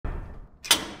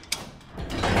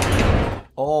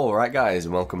Alright guys,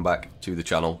 and welcome back to the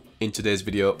channel. In today's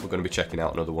video we're going to be checking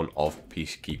out another one of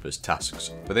Peacekeeper's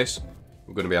tasks. For this,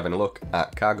 we're going to be having a look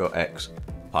at Cargo X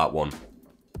Part 1.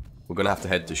 We're going to have to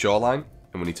head to Shoreline,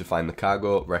 and we need to find the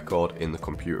cargo record in the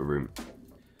computer room.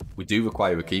 We do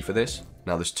require a key for this.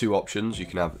 Now there's two options. You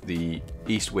can have the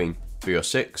East Wing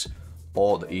 306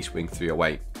 or the East Wing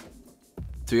 308.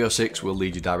 306 will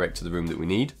lead you direct to the room that we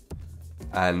need.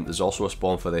 And there's also a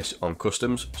spawn for this on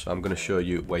customs, so I'm going to show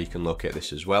you where you can locate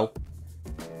this as well.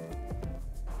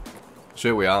 So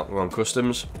here we are, we're on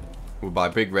customs, we're by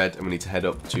Big Red, and we need to head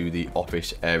up to the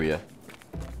office area.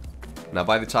 Now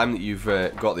by the time that you've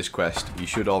got this quest, you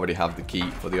should already have the key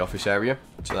for the office area,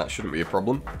 so that shouldn't be a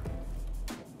problem.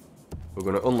 We're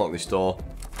going to unlock this door,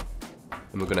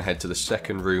 and we're going to head to the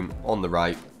second room on the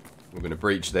right. We're going to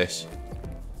breach this.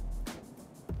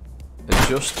 And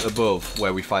just above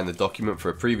where we find the document for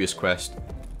a previous quest,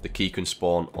 the key can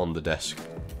spawn on the desk,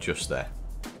 just there.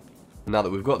 Now that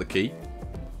we've got the key,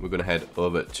 we're going to head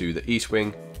over to the East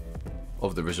Wing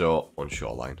of the resort on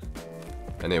Shoreline.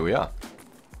 And here we are.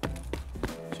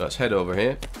 So let's head over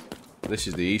here. This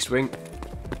is the East Wing.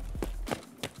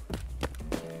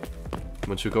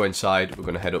 Once we go inside, we're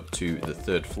going to head up to the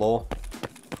third floor.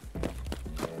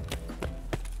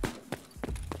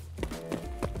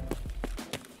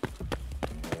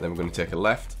 Then we're going to take a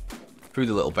left through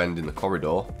the little bend in the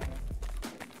corridor.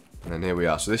 And then here we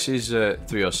are. So this is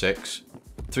 306.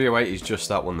 308 is just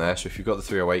that one there. So if you've got the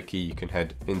 308 key, you can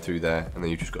head in through there. And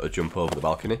then you've just got to jump over the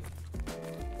balcony.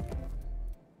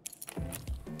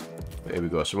 But here we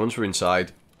go. So once we're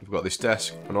inside, we've got this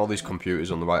desk and all these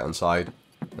computers on the right hand side.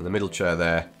 And the middle chair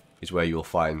there is where you'll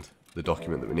find the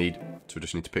document that we need. So we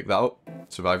just need to pick that up,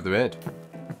 survive the raid.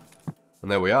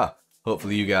 And there we are.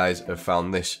 Hopefully you guys have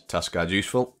found this task guide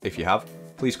useful. If you have,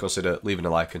 please consider leaving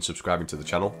a like and subscribing to the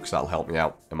channel, because that'll help me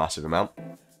out a massive amount.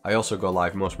 I also go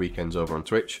live most weekends over on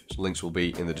Twitch, so links will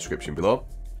be in the description below.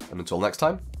 And until next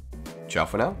time, ciao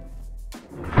for now.